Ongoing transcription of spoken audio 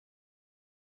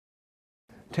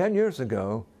10 years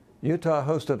ago, Utah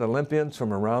hosted Olympians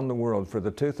from around the world for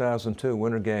the 2002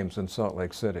 Winter Games in Salt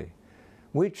Lake City.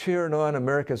 We cheered on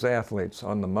America's athletes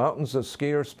on the mountains as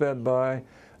skiers sped by,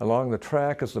 along the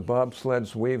track as the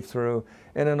bobsleds weaved through,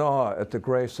 and in awe at the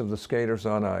grace of the skaters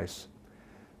on ice.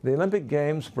 The Olympic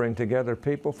Games bring together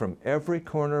people from every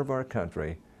corner of our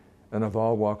country and of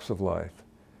all walks of life.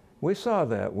 We saw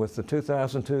that with the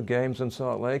 2002 Games in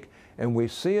Salt Lake, and we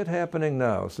see it happening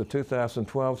now as the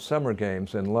 2012 Summer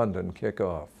Games in London kick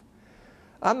off.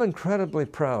 I'm incredibly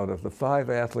proud of the 5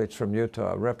 athletes from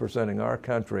Utah representing our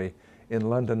country in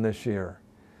London this year.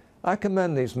 I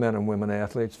commend these men and women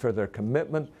athletes for their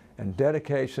commitment and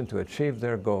dedication to achieve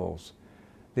their goals.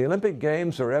 The Olympic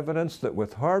Games are evidence that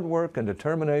with hard work and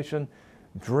determination,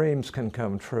 dreams can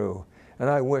come true, and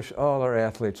I wish all our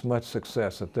athletes much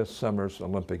success at this summer's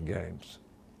Olympic Games.